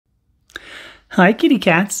Hi, kitty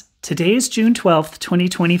cats. Today is June 12th,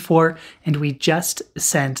 2024, and we just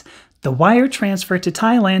sent the wire transfer to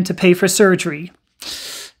Thailand to pay for surgery.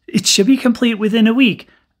 It should be complete within a week.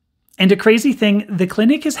 And a crazy thing, the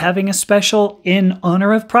clinic is having a special in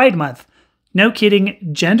honor of Pride Month. No kidding,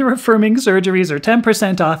 gender-affirming surgeries are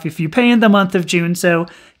 10% off if you pay in the month of June, so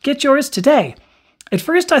get yours today. At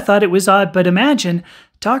first I thought it was odd, but imagine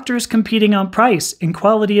doctors competing on price and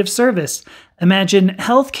quality of service. Imagine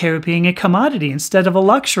healthcare being a commodity instead of a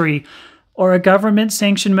luxury, or a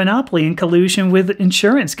government-sanctioned monopoly in collusion with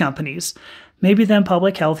insurance companies. Maybe then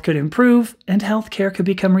public health could improve and healthcare could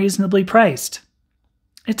become reasonably priced.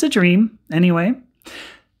 It's a dream, anyway.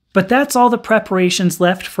 But that's all the preparations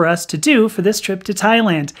left for us to do for this trip to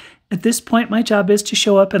Thailand. At this point, my job is to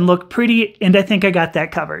show up and look pretty, and I think I got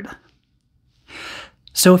that covered.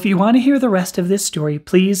 So if you want to hear the rest of this story,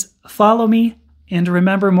 please follow me. And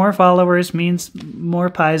remember, more followers means more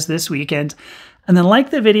pies this weekend. And then like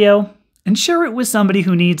the video and share it with somebody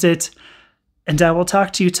who needs it. And I will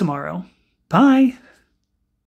talk to you tomorrow. Bye.